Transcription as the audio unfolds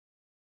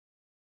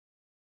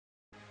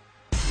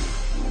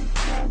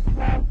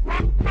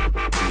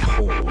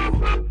Behold,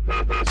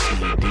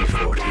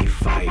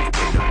 CD45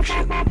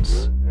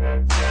 Productions.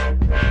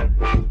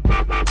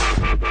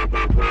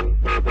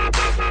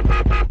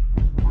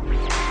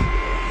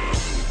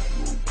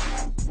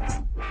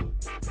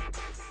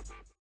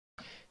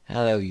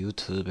 Hello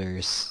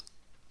YouTubers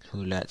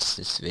who likes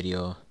this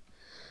video.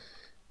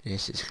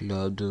 This is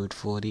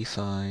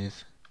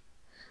ClubDude45,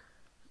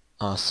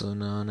 also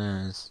known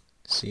as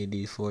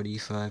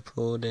CD45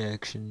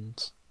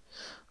 Productions.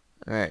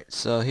 Alright,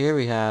 so here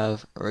we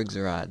have Rigs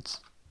or Odds.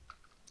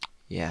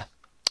 Yeah,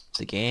 it's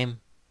a game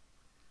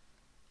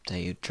that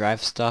you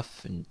drive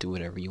stuff and do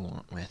whatever you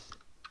want with.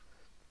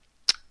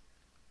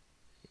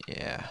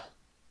 Yeah.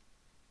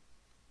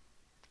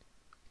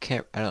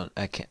 I don't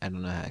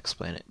know how to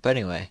explain it. But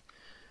anyway,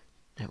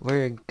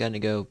 we're gonna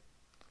go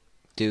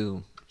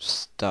do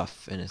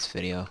stuff in this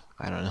video.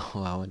 I don't know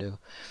what I want to do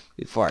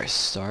before I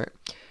start.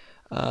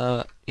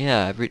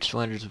 Yeah, I've reached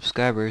 100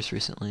 subscribers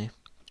recently,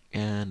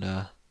 and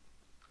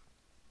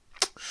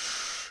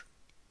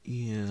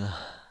yeah,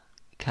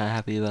 kind of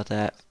happy about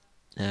that.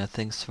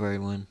 Thanks for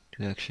everyone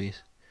who actually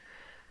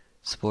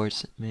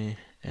supports me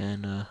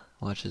and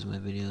watches my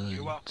videos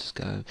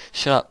and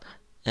shut up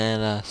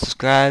and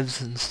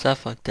subscribes and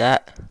stuff like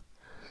that.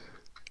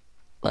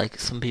 Like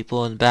some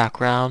people in the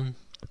background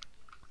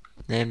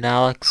named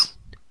Alex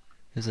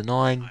is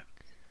annoying.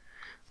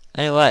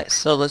 Anyway,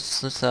 so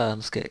let's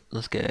get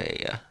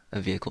a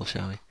vehicle,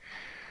 shall we?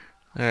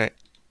 Alright,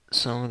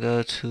 so I'm gonna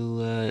go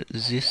to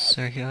this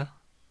right here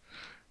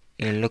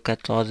and look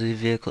at all the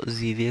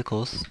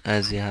vehicles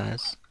as he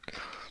has,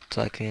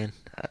 so I can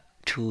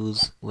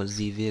choose what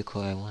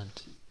vehicle I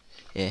want.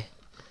 Yeah.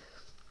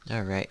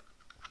 Alright.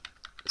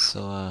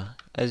 So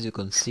as you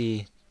can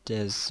see,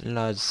 there's a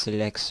large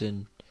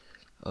selection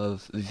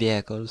of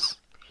vehicles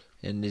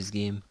in this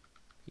game.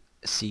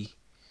 See?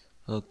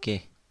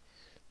 Okay.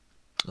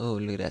 Oh,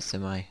 look at that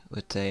semi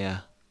with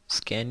a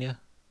Scania.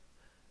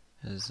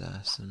 Has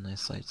some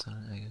nice lights on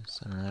it, I guess.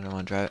 I don't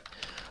want to drive it.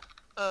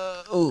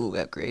 Oh,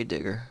 got Grave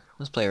Digger.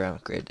 Let's play around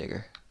with Grave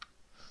Digger.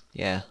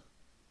 Yeah.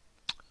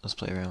 Let's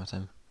play around with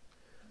him.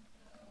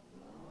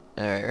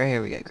 Alright, right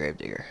here we got Grave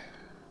Digger.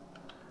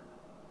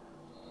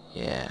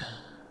 Yeah.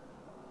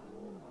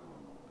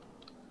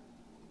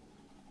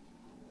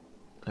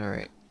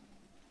 Alright.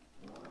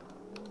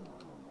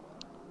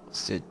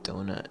 Let's do a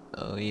donut.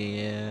 Oh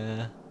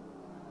yeah.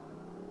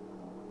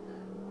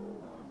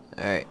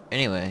 Alright,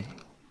 anyway.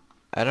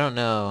 I don't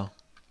know.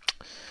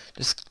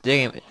 This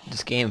game,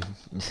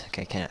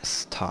 I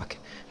can't talk.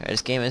 Alright,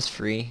 this game is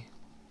free.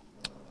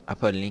 I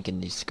put a link in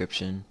the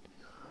description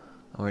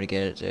on where to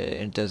get it.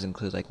 It does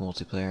include like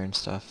multiplayer and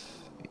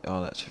stuff.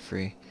 All that's for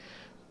free.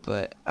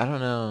 But I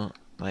don't know,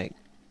 like,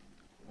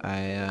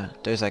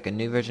 there's like a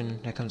new version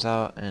that comes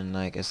out and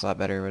like it's a lot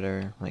better or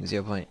whatever, like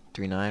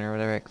 0.39 or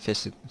whatever. It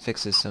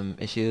fixes some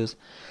issues.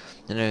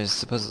 And there's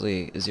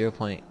supposedly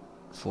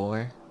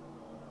 0.4.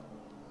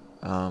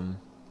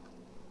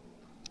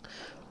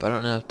 But I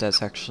don't know if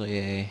that's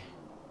actually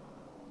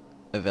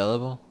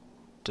available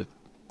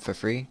for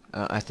free.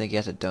 I think you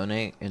have to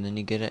donate and then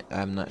you get it.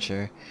 I'm not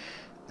sure.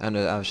 I don't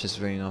know. I was just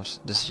reading off.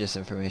 This is just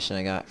information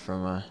I got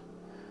from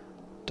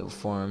the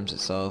forums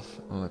itself,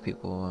 and what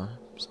people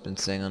been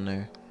saying on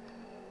there.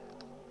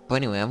 But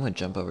anyway, I'm gonna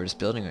jump over this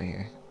building right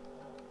here,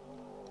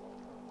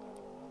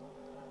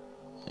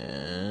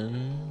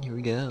 and here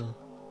we go.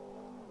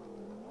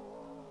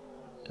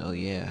 Oh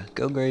yeah,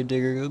 go Grave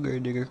Digger, go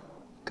Grave Digger,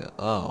 go.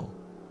 Oh.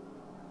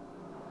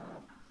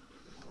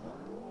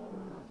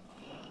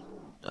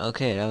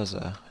 Okay, that was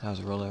a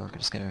rollover.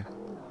 Just gonna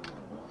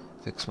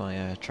fix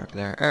my truck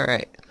there. All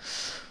right.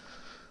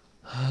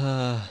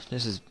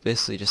 This is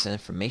basically just an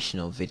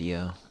informational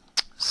video.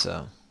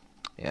 So,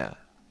 yeah.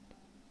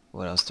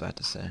 What else do I have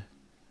to say?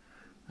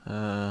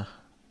 Oh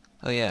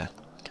yeah,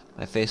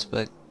 my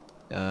Facebook.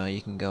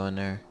 You can go in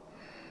there.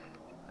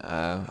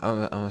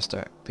 I'm gonna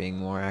start being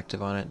more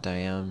active on it than I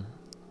am.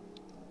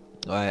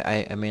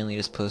 I mainly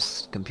just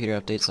post computer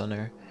updates on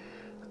there.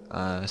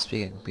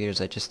 Speaking of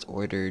computers, I just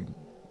ordered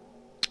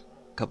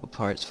a couple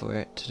parts for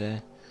it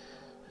today.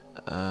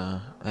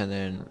 And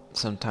then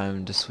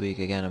sometime this week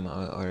again I'm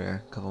gonna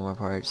order a couple more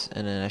parts,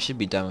 and then I should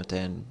be done with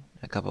it in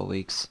a couple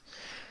weeks.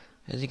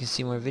 As you can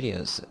see, more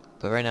videos.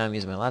 But right now I'm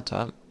using my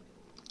laptop,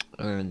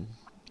 and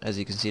as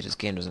you can see, this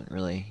game doesn't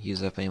really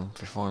use up any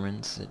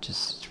performance.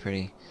 It's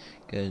pretty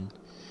good.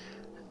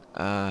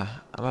 I'm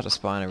about to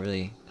spawn a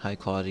really high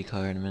quality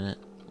car in a minute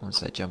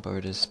once I jump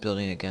over this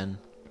building again.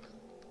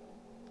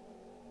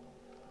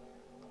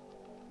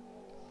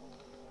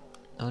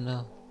 Oh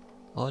no.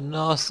 Oh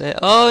no,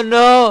 oh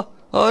no!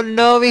 Oh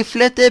no, we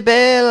flipped the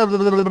bill!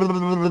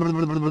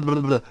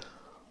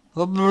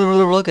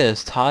 Look at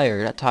his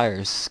tire. That tire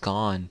is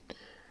gone.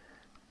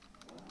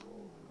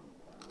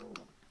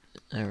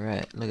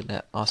 Alright, look at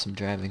that awesome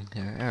driving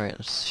there. Alright,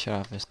 let's shut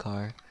off this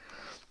car.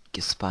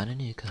 Get spawn a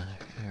new car.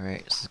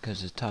 Alright, let's go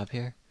to the top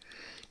here.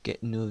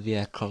 Get new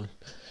vehicle.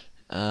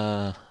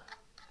 Look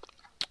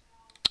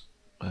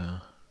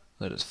at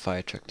this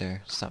fire truck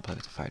there. Let's not play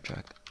with the fire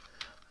truck.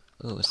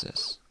 Oh, what's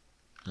this?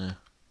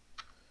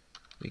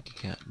 We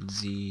got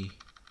Z.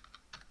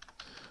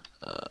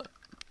 I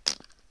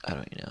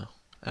don't even know.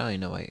 I don't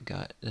even know what it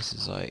got. This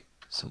is like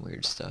some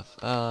weird stuff.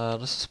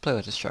 Let's just play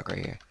with this truck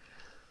right here.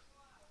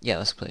 Yeah,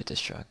 let's play with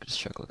this truck. This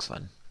truck looks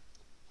fun.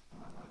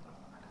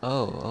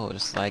 Oh,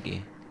 it's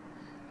laggy.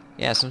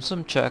 Yeah,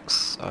 some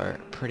trucks are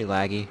pretty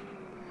laggy.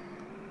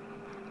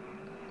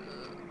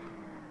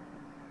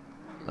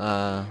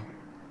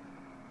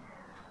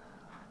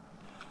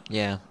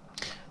 Yeah.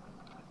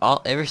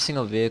 Every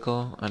single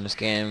vehicle on this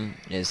game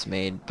is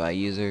made by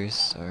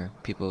users or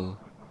people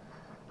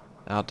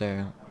out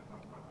there.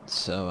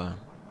 So,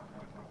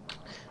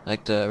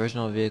 like the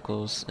original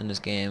vehicles in this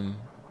game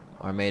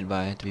are made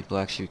by the people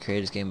who actually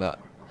created this game, but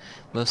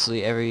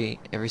mostly every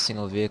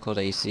single vehicle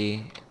that you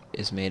see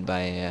is made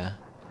by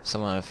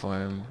someone on a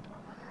forum,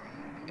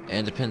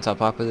 and it depends how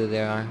popular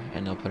they are,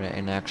 and they'll put it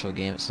in the actual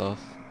game itself.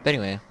 But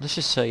anyway, let's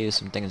just show you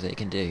some things that you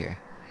can do here.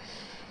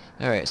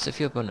 Alright, so if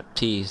you open up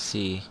T, you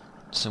see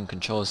some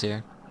controls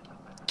here.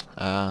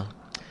 So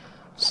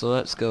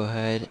let's go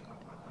ahead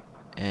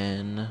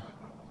and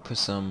put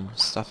some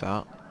stuff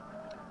out.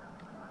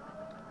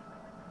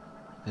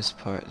 This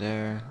part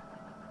there,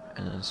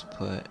 and let's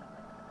put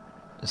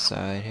the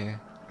side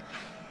here.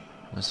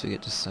 Once we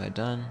get this side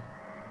done.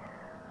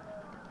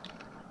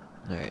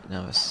 Alright,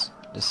 now it's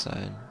this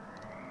side.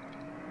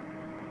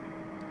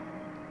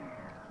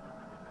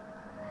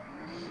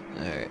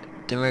 Alright,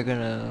 then we're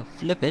gonna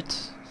flip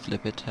it.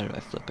 Flip it, how do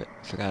I flip it?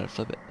 Forgot how to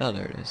flip it. Oh,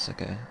 there it is,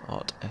 okay.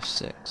 Alt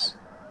F6.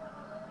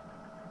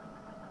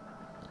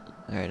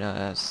 Alright, now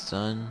that's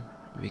done.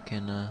 We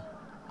can,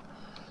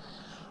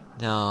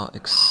 now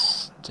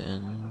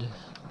extend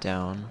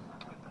down.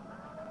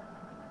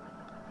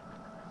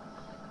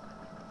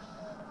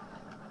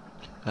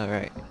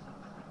 Alright.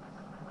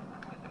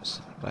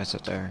 Lights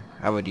up there.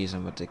 I would use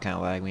them, but they kind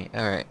of lag me.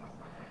 Alright.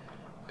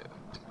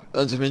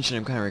 As I mentioned,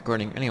 I'm kind of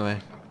recording.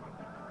 Anyway.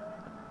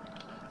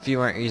 If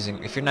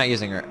you're not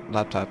using your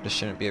laptop, this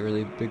shouldn't be a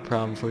really big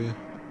problem for you.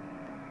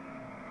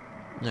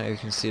 Now you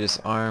can see this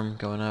arm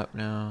going up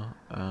now.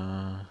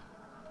 Now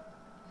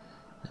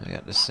we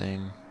got this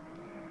thing.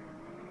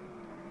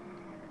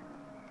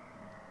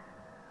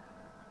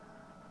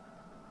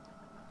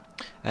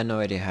 I had no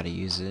idea how to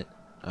use it.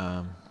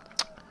 I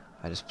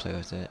just play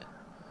with it.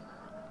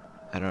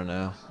 I don't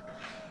know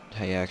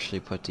how you actually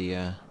put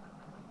the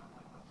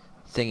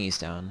thingies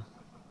down.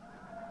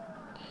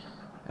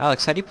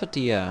 Alex, how do you put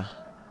the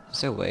is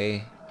there a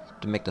way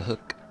to make the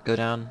hook go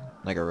down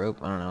like a rope?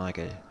 I don't know, I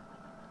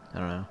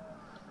don't know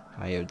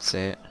how you would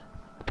say it.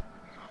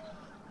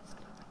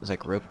 It's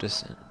like rope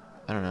distance.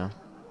 I don't know.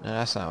 No,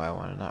 that's not what I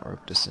wanted. Not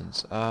rope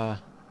distance.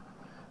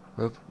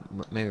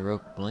 Maybe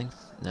rope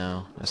length?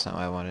 No, that's not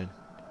what I wanted.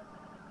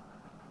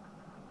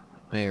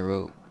 Maybe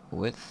rope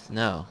width?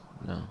 No.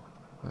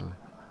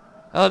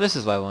 Oh, this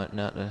is what I want.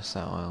 No, that's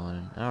not what I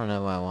wanted. I don't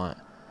know what I want.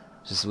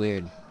 It's just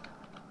weird.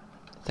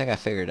 I think I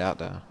figured it out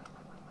though.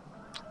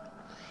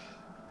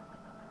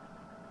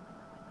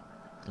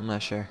 I'm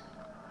not sure.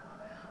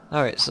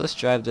 Alright, so let's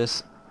drive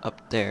this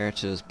up there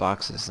to those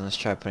boxes, and let's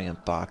try putting a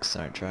box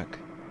in our truck.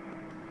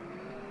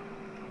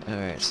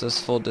 Alright, so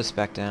let's fold this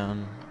back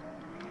down.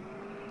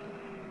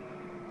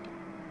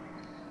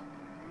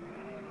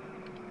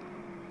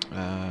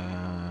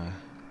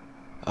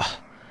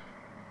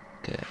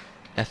 Okay,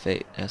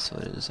 F8, that's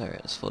what it is.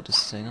 Alright, let's fold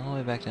this thing all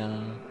the way back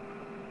down.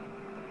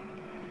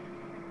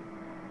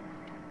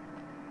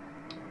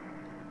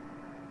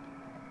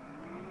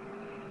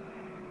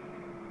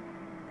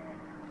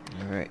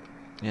 Alright,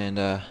 and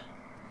I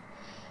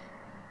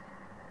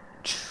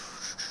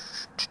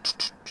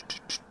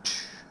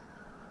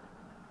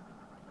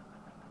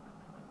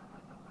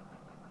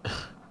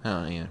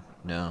don't even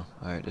know.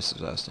 Alright, this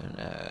is what I was doing.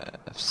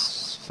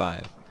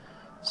 F5.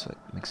 That's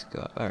what makes it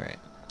go up. Alright,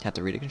 have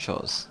to read the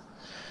controls.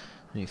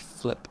 Let me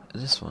flip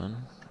this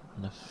one.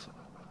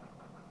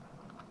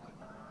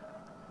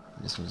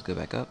 This one's go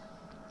back up.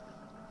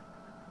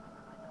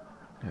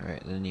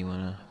 Alright, then you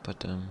wanna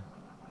put them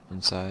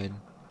inside.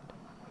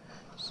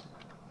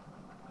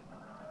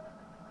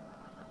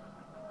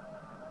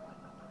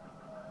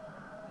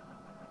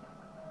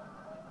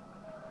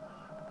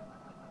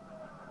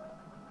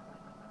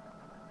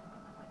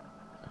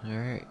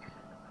 Alright.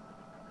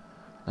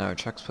 Now our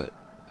truck's put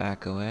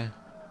back away.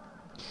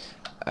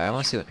 I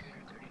wanna see what...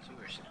 32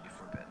 or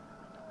 64-bit?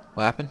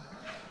 What happened?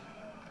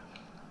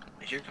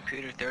 Is your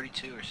computer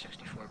 32 or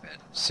 64-bit?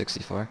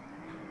 64.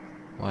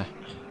 Why?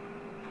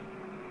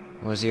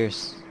 What was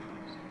yours?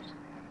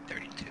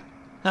 32.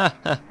 Ha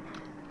ha!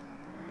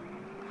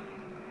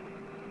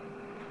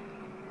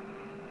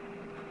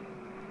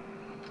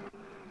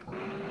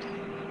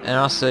 And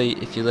also,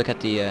 if you look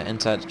at the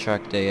inside the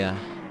truck, it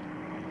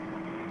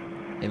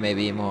may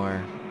be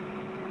more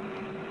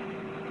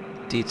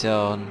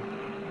detailed,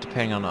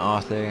 depending on the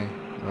author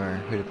or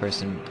who the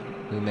person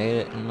who made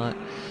it and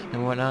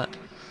whatnot.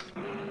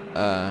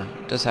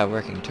 It does have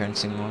working turn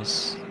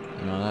signals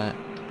and all that.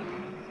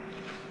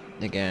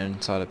 Again,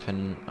 it's all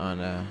dependent on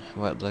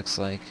what it looks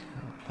like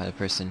by the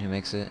person who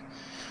makes it.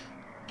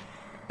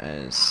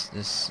 As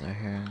this right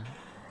here.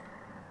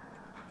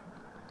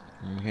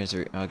 Here's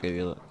I'll give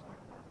you a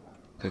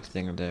quick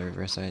thing of the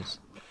reverse sides.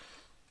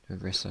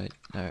 Reverse side.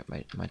 Alright,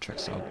 my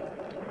truck's stalled.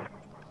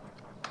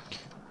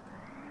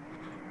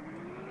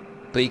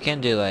 But you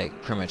can do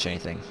like pretty much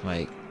anything.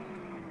 Like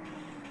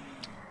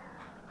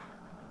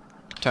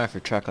turn off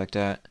your truck like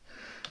that.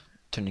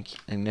 Turn the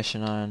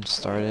ignition on.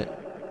 Start it.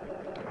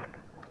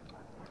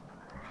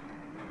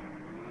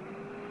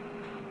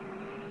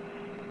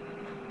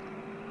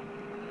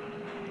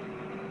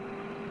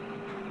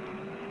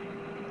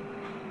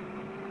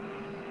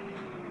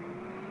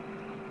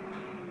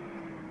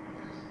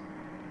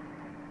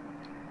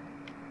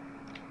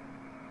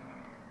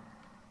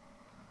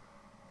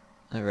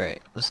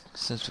 Alright,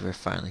 since we're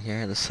finally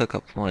here, let's hook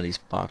up one of these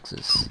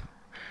boxes.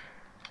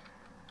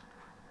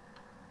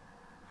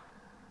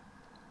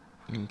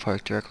 And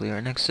park directly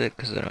right next to it,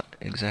 because I don't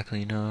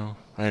exactly know.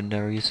 I've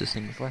never used this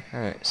thing before.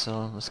 Alright,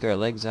 so let's get our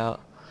legs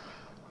out.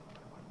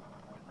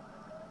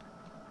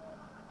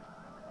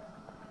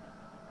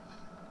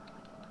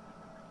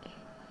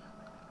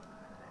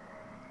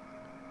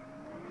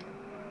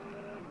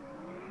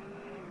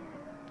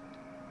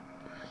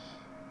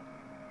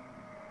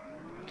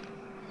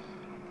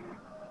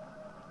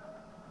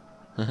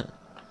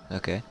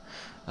 Okay.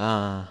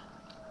 Now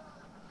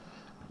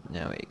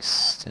we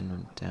extend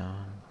them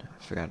down.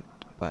 I forgot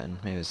the button.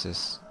 Maybe it's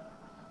this.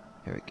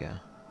 Here we go.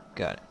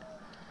 Got it.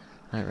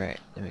 Alright,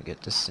 let me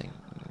get this thing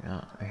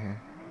out right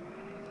here.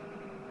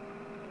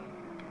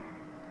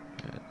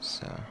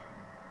 So.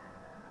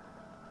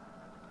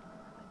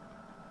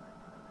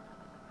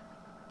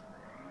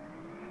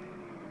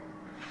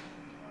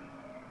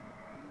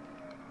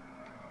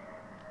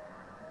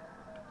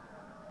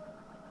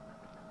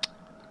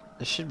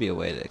 There should be a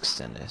way to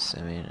extend this.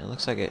 I mean, it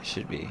looks like it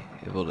should be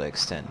able to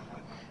extend.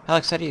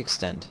 Alex, how do you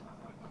extend?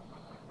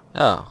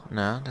 Oh,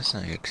 no, that's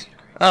not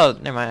oh,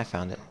 never mind, I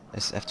found it.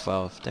 It's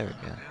F12. There we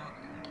go.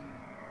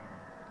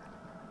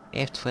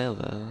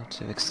 F12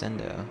 to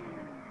extendo.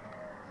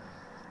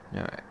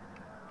 Alright.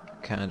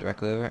 Kind of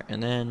directly over.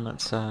 And then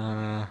let's,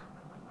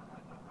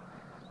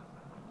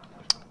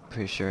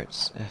 pretty sure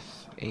it's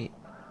F8.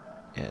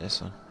 Yeah, this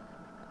one.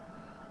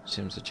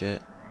 Seems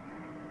legit.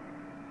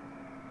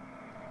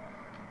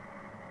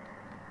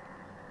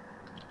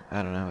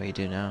 I don't know what you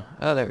do now.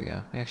 Oh, there we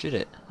go. We actually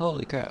did it.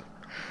 Holy crap.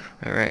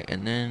 Alright,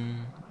 and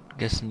then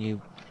guessing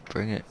you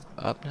bring it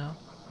up now?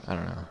 I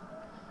don't know.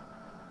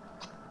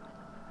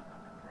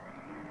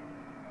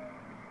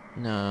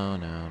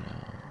 No.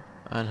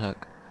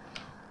 Unhook.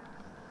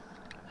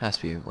 Has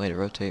to be a way to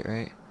rotate,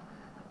 right?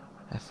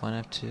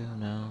 F1, F2,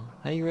 no.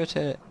 How do you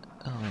rotate it?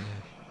 Oh my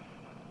god.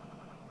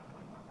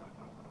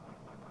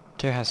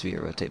 There has to be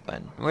a rotate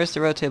button. Where's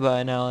the rotate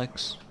button,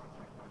 Alex?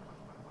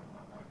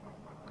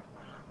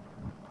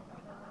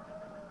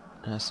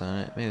 That's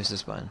not it. Maybe it's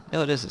this button.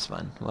 Oh, it is this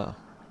button. Whoa.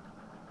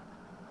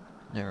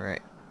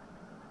 Alright.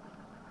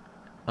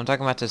 I'm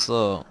talking about this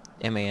little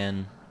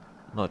MAN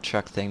little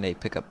truck thing they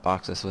pick up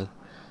boxes with.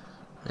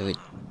 That we...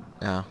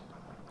 Oh.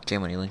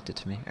 Jam when he linked it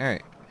to me.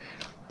 Alright.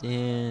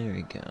 There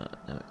we go.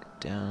 Now we go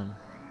down.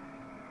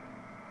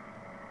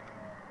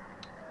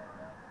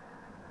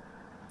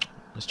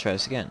 Let's try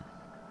this again.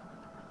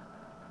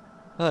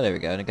 Oh, there we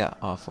go. And it got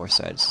all four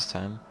sides this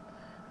time.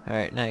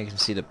 Alright, now you can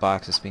see the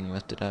boxes being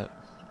lifted up.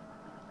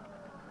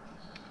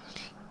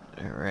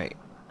 Alright,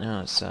 now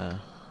let's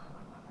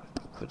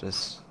put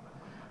this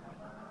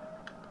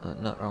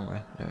not wrong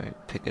way.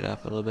 Alright, pick it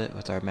up a little bit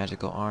with our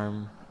magical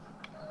arm.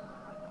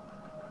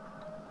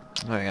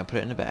 Alright, gonna put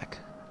it in the back.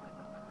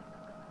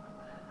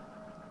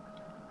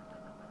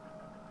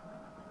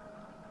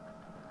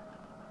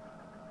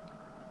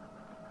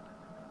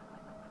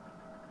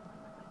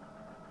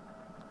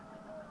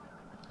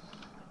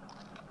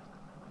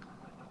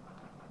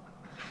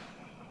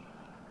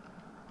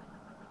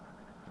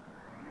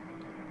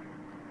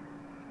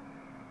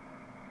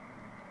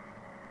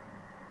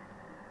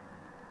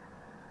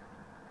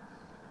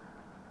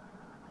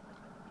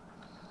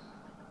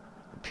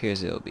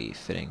 Appears it'll be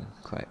fitting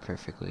quite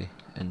perfectly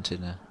into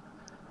the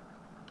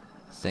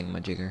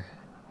thingamajigger.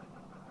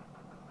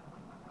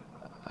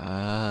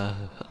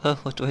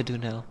 What do I do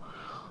now?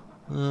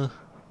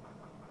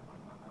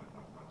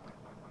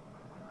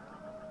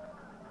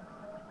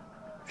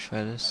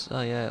 Try this.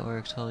 Oh yeah, it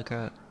works. Holy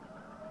crap.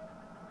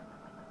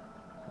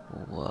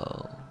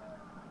 Whoa.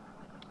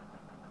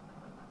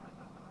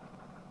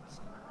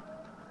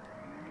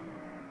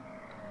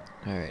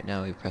 Alright,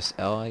 now we press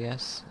L, I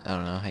guess. I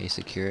don't know how you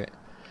secure it.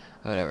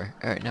 Whatever.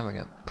 Alright, now we're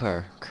gonna put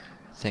our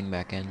thing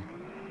back in.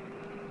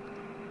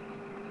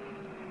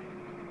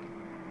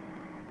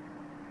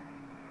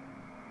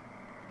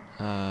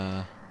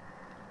 Alright.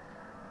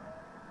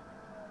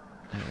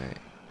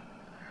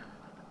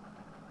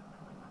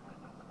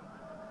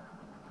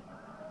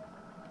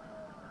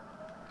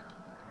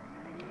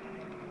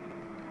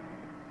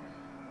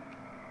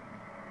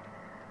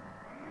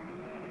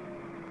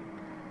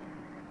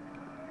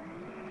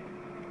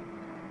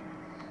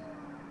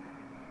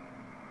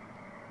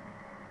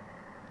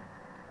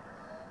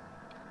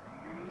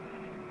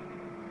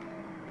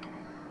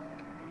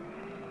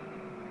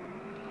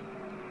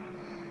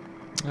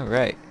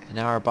 Alright,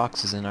 now our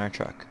box is in our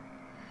truck.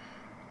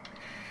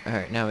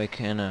 Alright, now we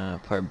can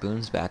put our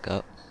booms back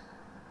up.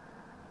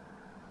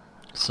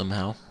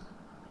 Somehow.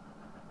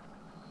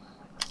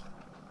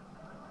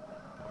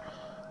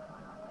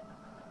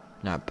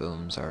 Not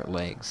booms, our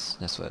legs.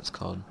 That's what it's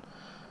called.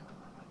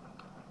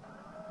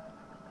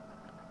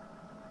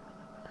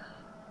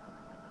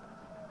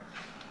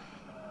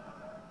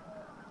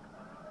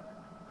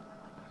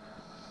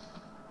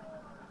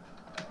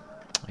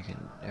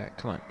 Alright,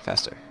 come on,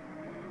 faster.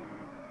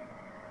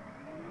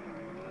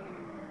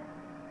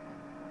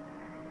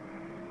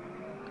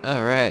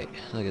 Alright,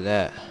 look at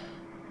that.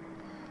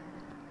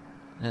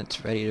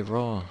 That's ready to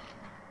roll.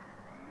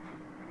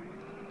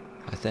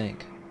 I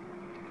think.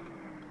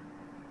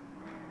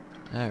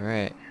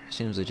 Alright,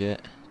 seems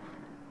legit.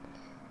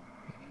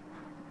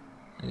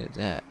 Look at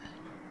that.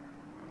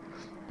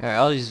 Alright,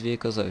 all these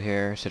vehicles up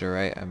here to the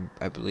right,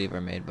 I believe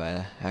are made by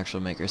the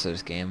actual makers of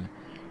this game.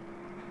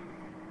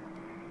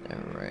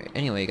 Alright,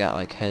 anyway, you got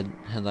like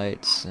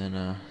headlights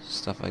and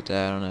stuff like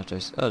that. I don't know if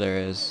there's... Oh, there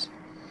is.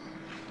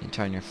 You can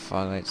turn your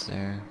fog lights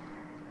there.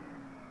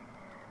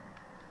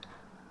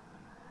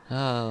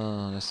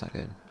 Oh, that's not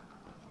good.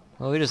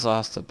 Well, we just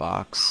lost the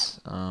box.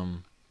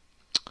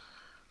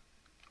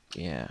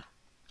 Yeah.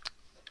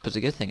 But the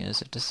good thing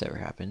is, if this ever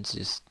happens,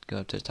 just go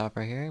up to the top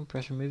right here and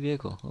press remove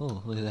vehicle.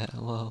 Oh, look at that.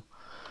 Whoa.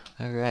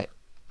 Alright.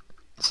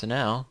 So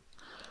now,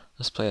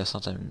 let's play with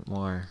something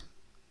more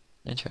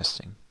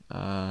interesting.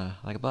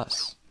 Like a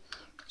bus.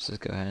 So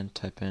let's go ahead and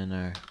type in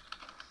our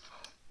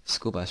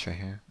school bus right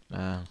here.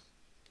 I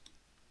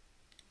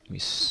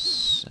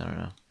don't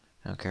know.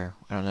 I don't care.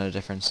 I don't know the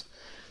difference.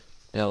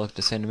 They all look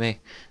the same to me.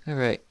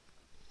 Alright.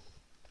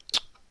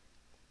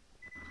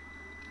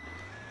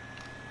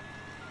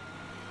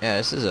 Yeah,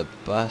 this is a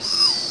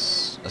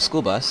bus. A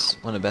school bus.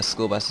 One of the best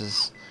school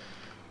buses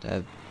that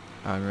have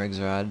on Riggs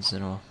Rods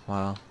in a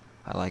while.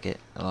 I like it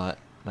a lot.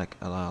 Like,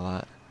 a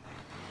lot.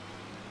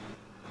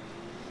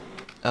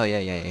 Oh, yeah.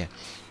 You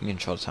can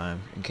control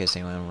time, in case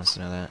anyone wants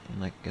to know that.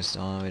 And, like, it's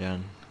all the way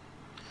down.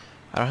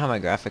 I don't have my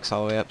graphics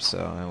all the way up, so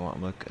it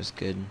won't look as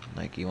good.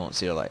 Like, you won't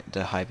see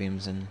the high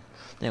beams and...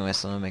 Anyway,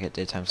 so I'm gonna make it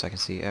daytime so I can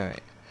see.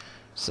 Alright.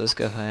 So let's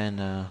go ahead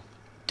and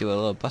do a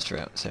little bus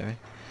route, sorry.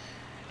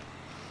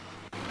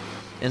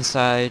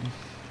 Inside,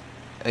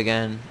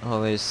 again,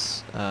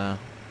 always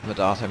what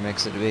the author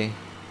makes it to be.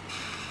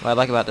 What I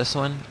like about this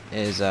one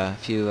is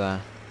if you...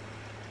 hold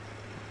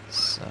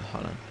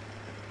on.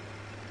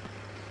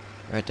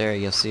 Right there,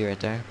 you'll see right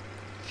there.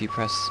 If you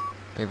press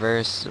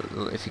reverse,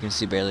 if you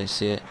can barely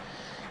see it,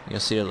 you'll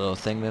see the little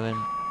thing moving.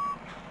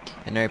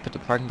 And there you put the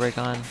parking brake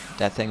on,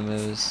 that thing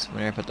moves.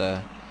 When you put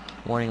the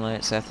warning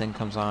lights, that thing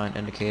comes on,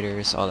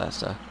 indicators, all that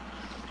stuff.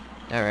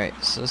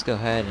 Alright, so let's go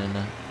ahead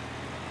and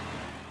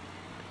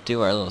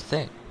do our little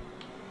thing.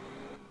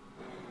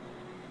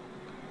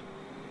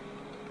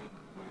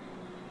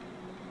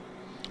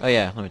 Oh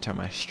yeah, let me turn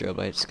my strobe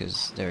lights,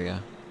 because there we go.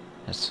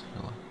 That's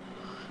cool.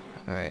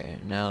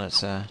 Alright, now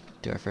let's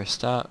do our first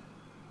stop.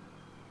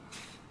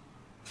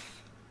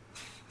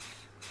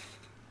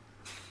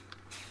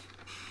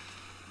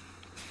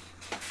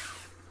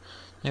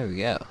 There we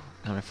go.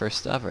 On our first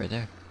stop right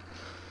there.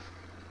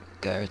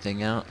 Got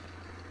everything out.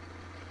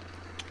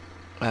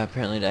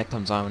 Apparently that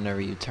comes on whenever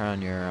you turn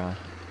on your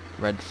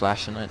red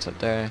flashing lights up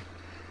there.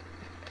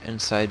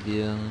 Inside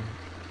view.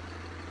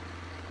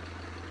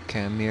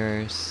 Okay,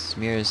 mirrors.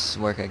 Mirrors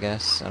work, I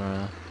guess. I don't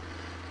know.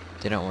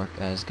 They don't work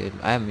as good.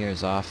 I have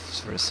mirrors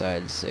off for the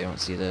sides, so you don't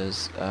see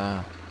those.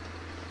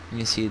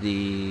 You see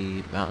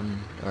the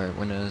mountain or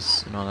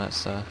windows and all that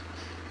stuff.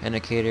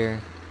 Indicator.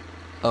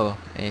 Oh,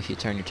 and if you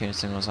turn your turn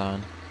signals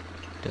on,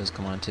 those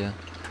come on too.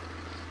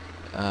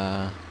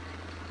 Yeah.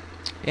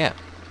 And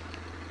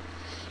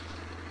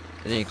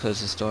then you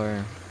close this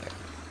door.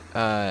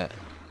 The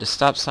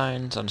stop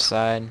signs on the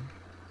side,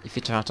 if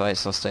you turn off the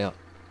lights, they'll stay up,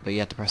 but you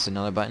have to press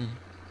another button.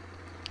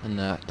 And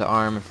the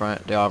arm in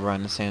front, they all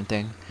run the same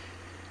thing.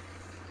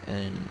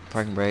 And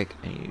parking brake,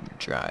 and you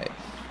drive.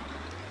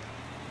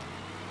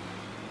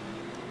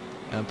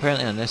 And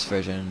apparently on this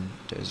version,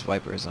 there's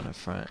wipers on the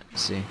front.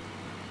 See?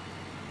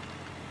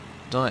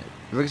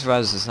 Riggs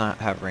Rods does not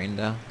have rain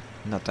though.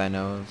 Not that I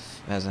know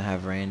of. It hasn't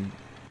had rain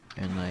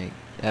in like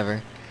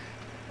ever.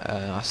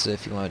 Also,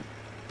 if you want to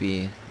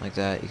be like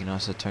that, you can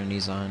also turn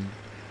these on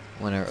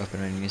whenever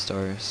opening these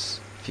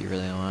doors if you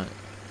really want.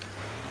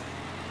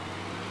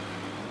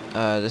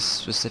 This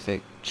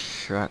specific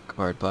truck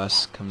or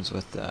bus comes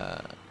with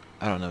I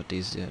don't know what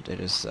these do. They're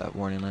just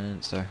warning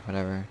lights or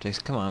whatever.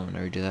 Just come on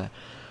whenever you do that.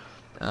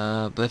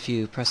 But if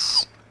you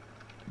press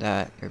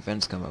that, your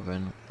vents come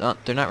open.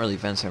 They're not really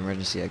vents or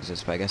emergency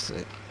exits, but I guess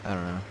I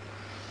don't know.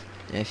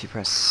 And if you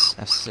press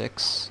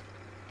F6,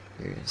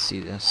 you're gonna see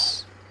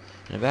this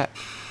in the back.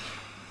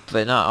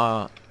 But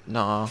not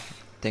all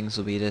things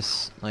will be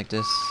like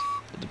this.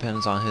 It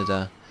depends on who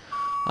the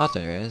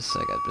author is,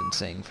 like I've been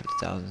saying for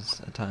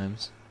thousands of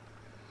times.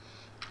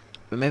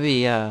 But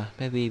maybe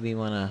we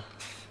wanna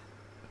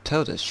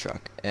tow this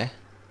truck, eh?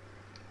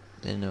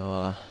 Then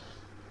we'll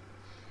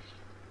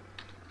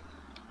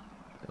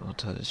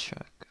tow this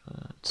truck.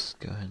 Let's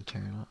go ahead and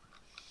turn it off.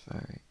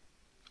 Alright.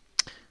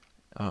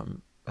 I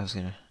was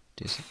gonna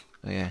do some.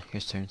 Oh yeah,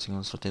 here's turn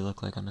signals, what they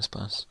look like on this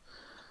bus.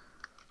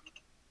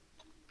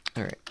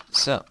 Alright,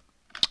 so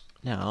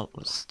now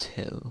let's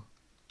tow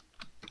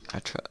our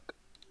truck.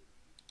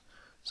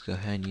 Let's go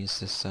ahead and use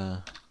this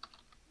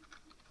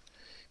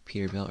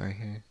Peterbilt right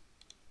here.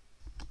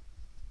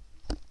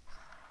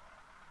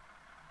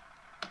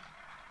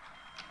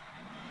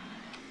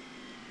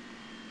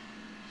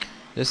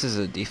 This is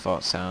a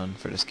default sound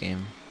for this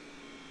game.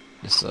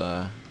 This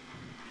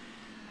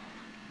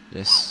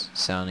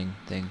sounding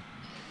thing.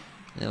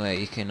 Anyway,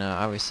 you can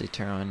obviously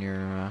turn on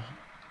your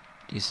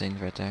these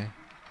things right there.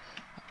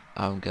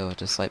 I'll go with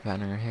this light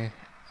pattern right here,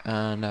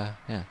 and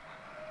yeah.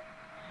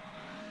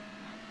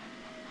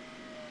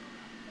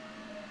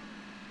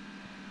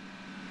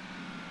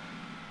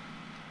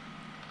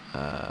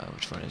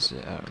 Which one is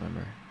it? I don't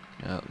remember.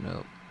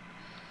 Nope.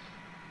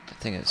 I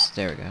think it's,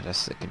 there we go,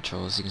 that's the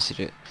controls. You can see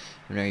that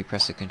whenever you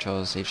press the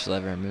controls, each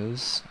lever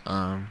moves.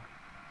 Go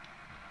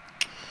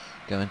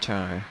and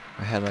turn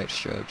our headlight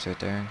strobes right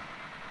there.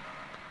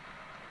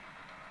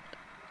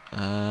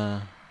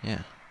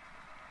 Yeah.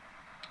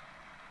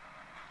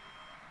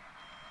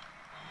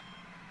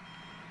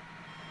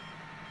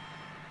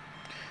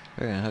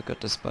 We're gonna hook up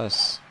this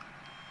bus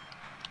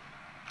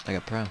like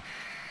a pro.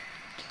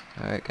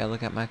 Alright, gotta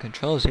look at my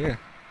controls here.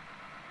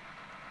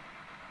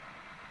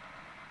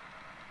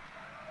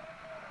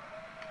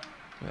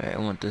 Alright, I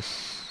want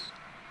this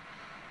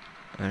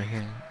right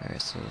here.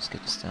 Alright, so let's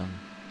get this down.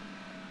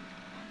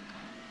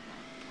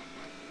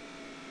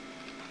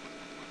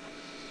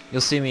 You'll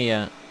see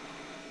me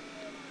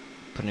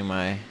putting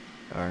my,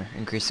 or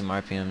increasing my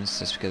RPMs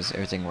just because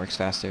everything works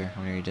faster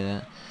whenever you do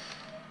that.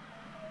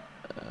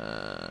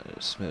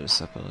 Just move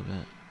this up a little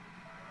bit.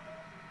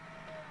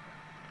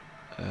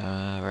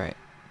 Right.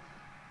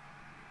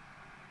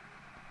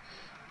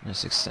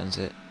 This extends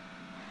it.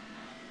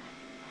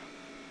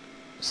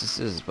 Since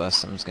this is a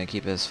bus, I'm just gonna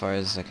keep it as far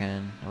as I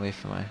can away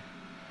from my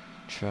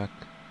truck.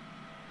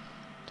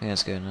 I think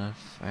that's good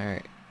enough.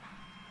 Alright.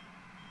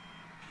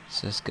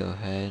 So let's go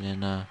ahead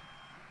and there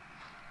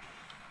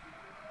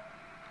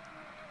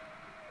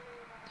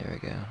we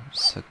go.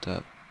 It's hooked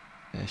up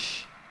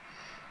ish.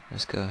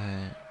 Let's go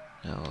ahead.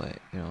 No wait,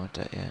 we don't want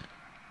that yet.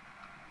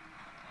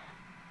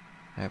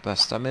 Alright,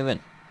 bus, stop moving.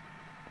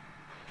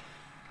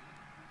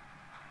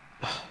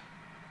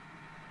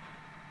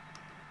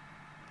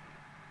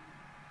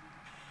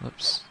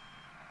 Whoops.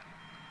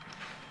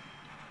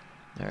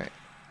 Alright.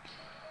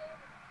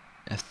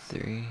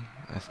 F3.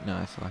 No,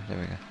 F4. There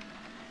we go.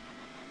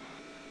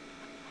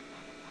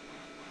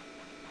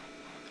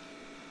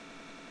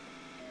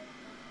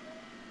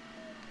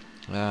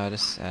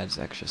 This adds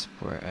extra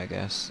support, I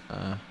guess.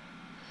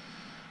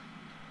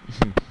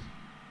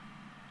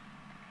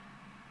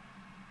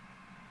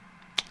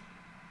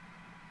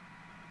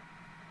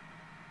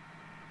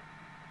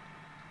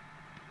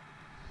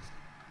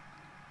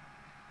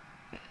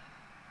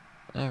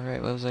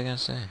 Alright, what was I gonna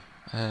say?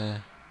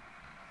 Hold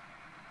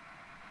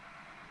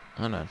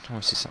on, I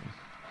wanna see something.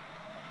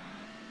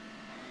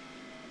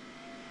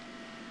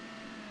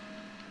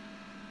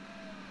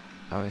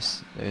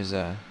 There's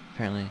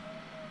apparently,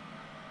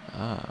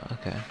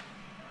 okay.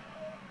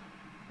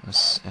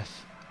 What's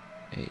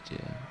F8 do?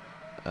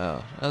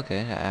 Oh,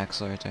 okay, that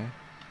axle right there.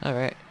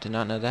 Alright, did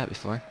not know that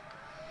before.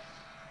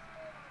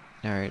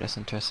 Alright, that's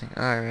interesting.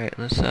 Alright,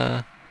 let's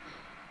I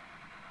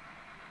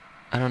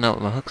don't know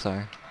what my hooks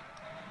are.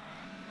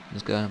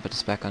 Let's go ahead and put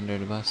this back under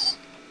the bus.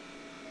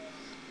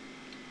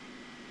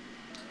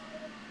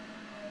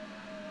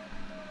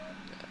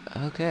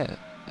 Okay,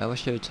 I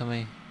wish it would tell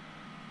me.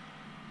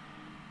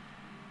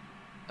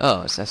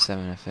 Oh, it's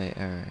F7, F8,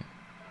 alright.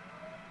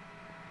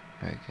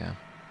 There we go.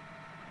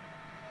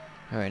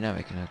 Alright, now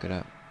we can hook it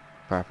up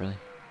properly.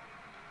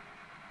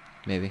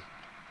 Maybe.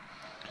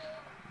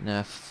 Now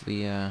if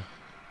we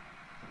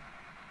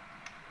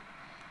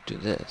do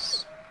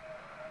this.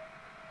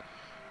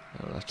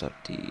 I'll lift up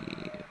the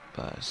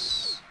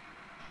bus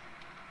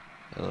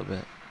a little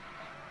bit.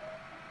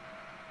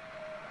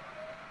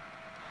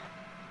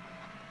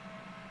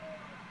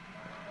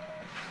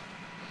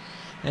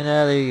 And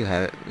now there you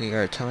have it. We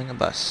are towing a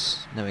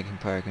bus. Now we can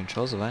put our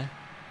controls away.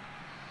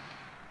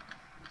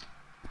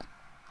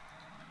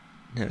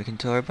 Now we can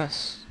tow our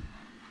bus.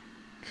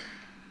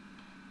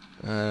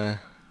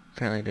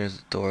 Apparently there's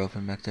a door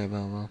open back there,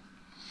 but well.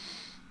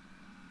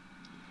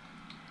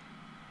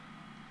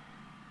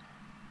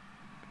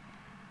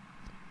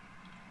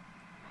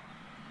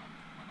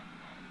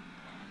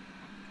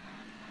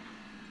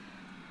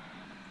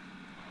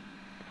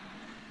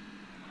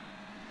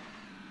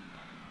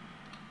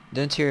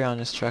 The interior on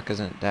this truck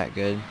isn't that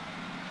good,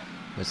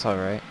 but it's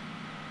alright.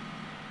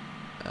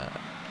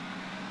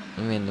 I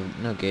mean,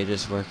 no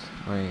gauges work,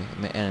 or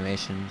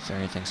animations, or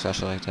anything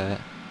special like that.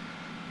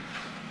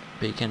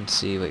 But you can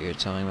see what you're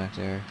towing back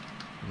there.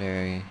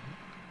 Very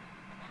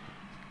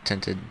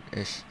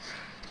tinted-ish.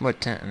 It's more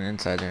tint on the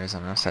inside than it is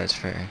on the outside. It's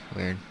very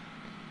weird.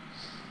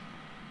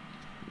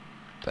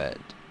 But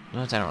The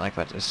only thing I don't like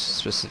about this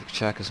specific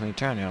truck is when you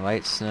turn on your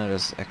lights, none of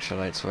those extra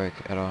lights work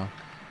at all,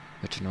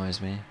 which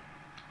annoys me.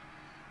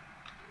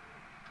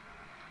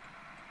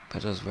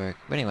 But it does work.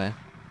 But anyway,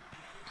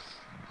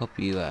 hope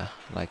you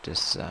like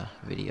this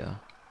video,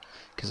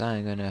 because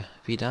I'm gonna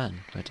be done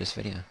with this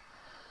video.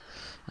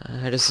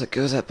 I just let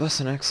go of that bus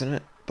on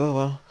accident, but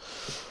well.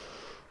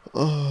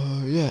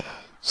 Yeah.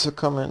 So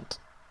comment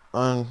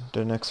on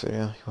the next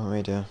video you want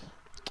me to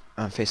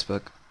on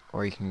Facebook,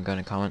 or you can go in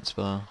the comments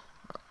below,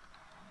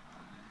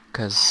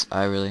 because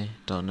I really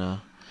don't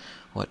know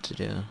what to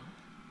do.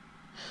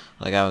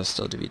 Like, I would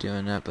still be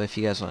doing that, but if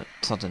you guys want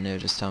something new,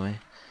 just tell me.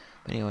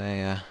 But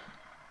anyway,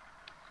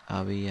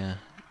 I'll be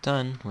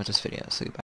done with this video, so goodbye.